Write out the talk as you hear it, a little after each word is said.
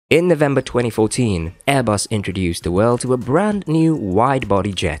In November 2014, Airbus introduced the world to a brand new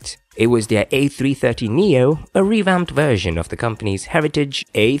wide-body jet. It was their A330neo, a revamped version of the company's heritage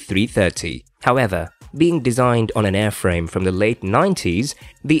A330. However, being designed on an airframe from the late 90s,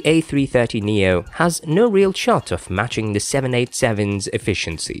 the A330neo has no real shot of matching the 787's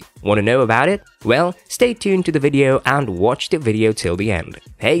efficiency. Want to know about it? Well, stay tuned to the video and watch the video till the end.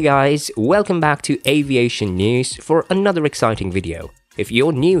 Hey guys, welcome back to Aviation News for another exciting video. If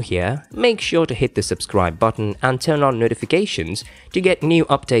you're new here, make sure to hit the subscribe button and turn on notifications to get new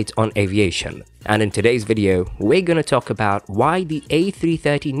updates on aviation. And in today's video, we're gonna talk about why the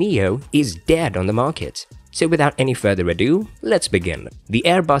A330neo is dead on the market. So without any further ado, let's begin. The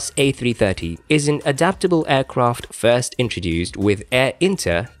Airbus A330 is an adaptable aircraft first introduced with Air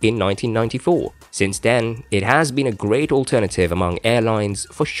Inter in 1994. Since then, it has been a great alternative among airlines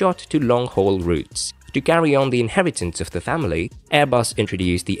for short to long-haul routes. To carry on the inheritance of the family, Airbus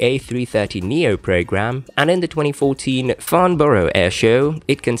introduced the A330neo program, and in the 2014 Farnborough Air Show,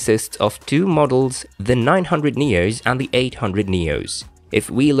 it consists of two models, the 900neos and the 800neos. If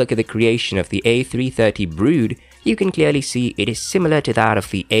we look at the creation of the A330 brood, you can clearly see it is similar to that of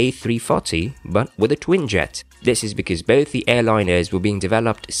the A340, but with a twin jet. This is because both the airliners were being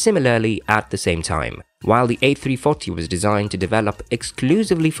developed similarly at the same time. While the A340 was designed to develop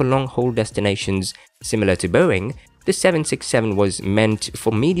exclusively for long-haul destinations similar to Boeing, the 767 was meant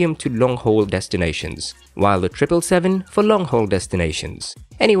for medium to long-haul destinations, while the 777 for long-haul destinations.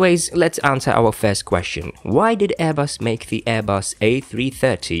 Anyways, let's answer our first question. Why did Airbus make the Airbus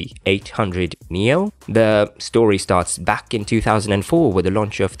A330-800neo? The story starts back in 2004 with the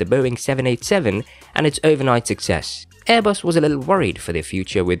launch of the Boeing 787 and its overnight success. Airbus was a little worried for their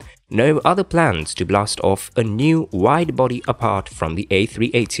future with no other plans to blast off a new wide body apart from the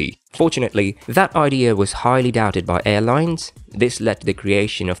A380. Fortunately, that idea was highly doubted by airlines. This led to the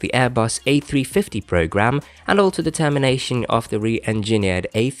creation of the Airbus A350 program and also the termination of the re-engineered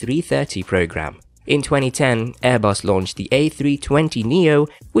A330 program. In 2010, Airbus launched the A320neo,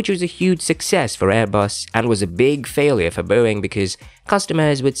 which was a huge success for Airbus and was a big failure for Boeing because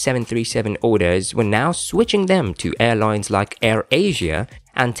customers with 737 orders were now switching them to airlines like AirAsia,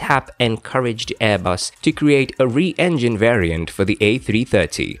 and TAP encouraged Airbus to create a re-engine variant for the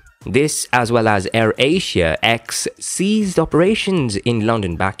A330. This, as well as AirAsia X, ceased operations in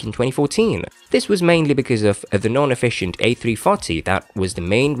London back in 2014. This was mainly because of the non-efficient A340. That was the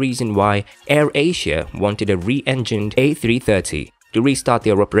main reason why AirAsia wanted a re-engined A330. To restart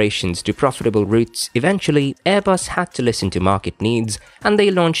their operations to profitable routes, eventually Airbus had to listen to market needs, and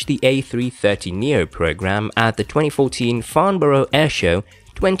they launched the A330neo program at the 2014 Farnborough Air Show,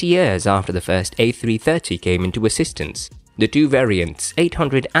 20 years after the first A330 came into existence. The two variants,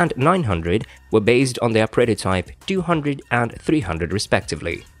 800 and 900, were based on their prototype 200 and 300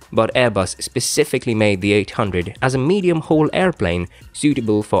 respectively. But Airbus specifically made the 800 as a medium-haul airplane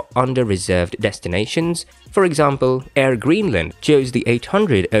suitable for under-reserved destinations. For example, Air Greenland chose the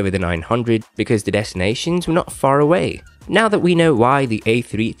 800 over the 900 because the destinations were not far away. Now that we know why the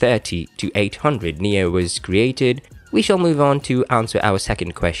A330-800neo was created, we shall move on to answer our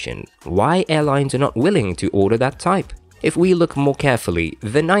second question: why airlines are not willing to order that type? If we look more carefully,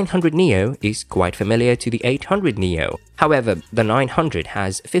 the 900neo is quite familiar to the 800neo. However, the 900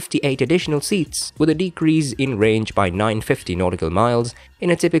 has 58 additional seats with a decrease in range by 950 nautical miles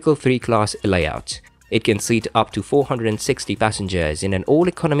in a typical 3-class layout. It can seat up to 460 passengers in an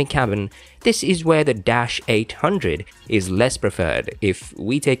all-economy cabin. This is where the Dash 800 is less preferred if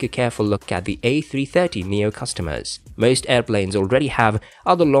we take a careful look at the A330neo customers. Most airplanes already have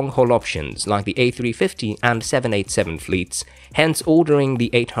other long-haul options like the A350 and 787 fleets, hence ordering the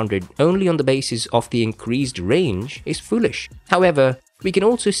 800 only on the basis of the increased range is foolish. However, we can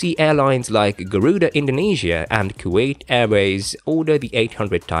also see airlines like Garuda Indonesia and Kuwait Airways order the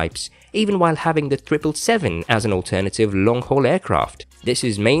 800 types, even while having the 777 as an alternative long-haul aircraft. This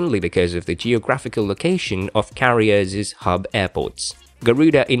is mainly because of the geographical location of carriers' hub airports.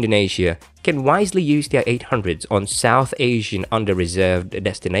 Garuda Indonesia can wisely use their 800s on South Asian under-reserved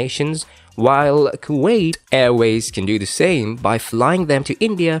destinations, while Kuwait Airways can do the same by flying them to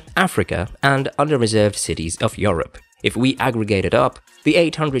India, Africa, and under-reserved cities of Europe. If we aggregate it up, the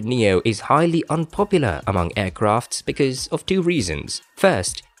 800neo is highly unpopular among aircrafts because of two reasons.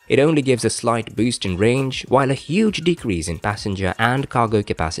 First, it only gives a slight boost in range, while a huge decrease in passenger and cargo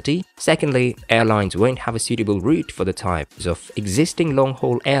capacity. Secondly, airlines won't have a suitable route for the types of existing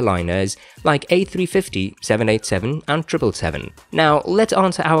long-haul airliners like A350, 787 and 777. Now, let's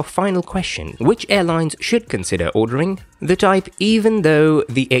answer our final question: which airlines should consider ordering? The type, even though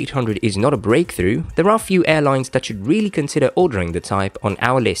the 800 is not a breakthrough, there are few airlines that should really consider ordering the type. On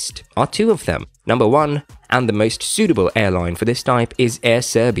our list are two of them. Number one, and the most suitable airline for this type, is Air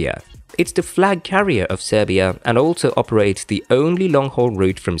Serbia. It's the flag carrier of Serbia and also operates the only long-haul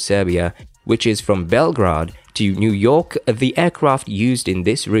route from Serbia, which is from Belgrade to New York. The aircraft used in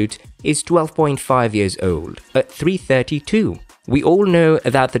this route is 12.5 years old, a 332. We all know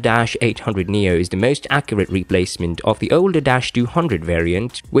that the Dash 800neo is the most accurate replacement of the older Dash 200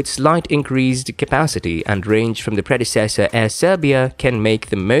 variant, with slight increased capacity and range from the predecessor. Air Serbia can make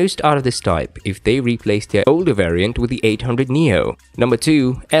the most out of this type if they replace their older variant with the 800neo. Number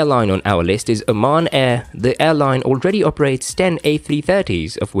 2 airline on our list is Oman Air. The airline already operates 10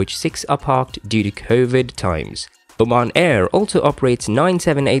 A330s, of which 6 are parked due to COVID times. Oman Air also operates 9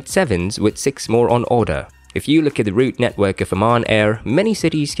 787s with 6 more on order. If you look at the route network of Oman Air, many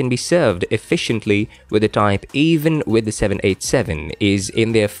cities can be served efficiently with the type, even with the 787 is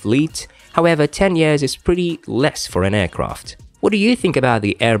in their fleet. However, 10 years is pretty less for an aircraft. What do you think about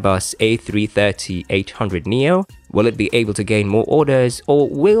the Airbus A330-800neo? Will it be able to gain more orders, or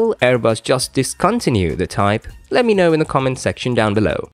will Airbus just discontinue the type? Let me know in the comment section down below.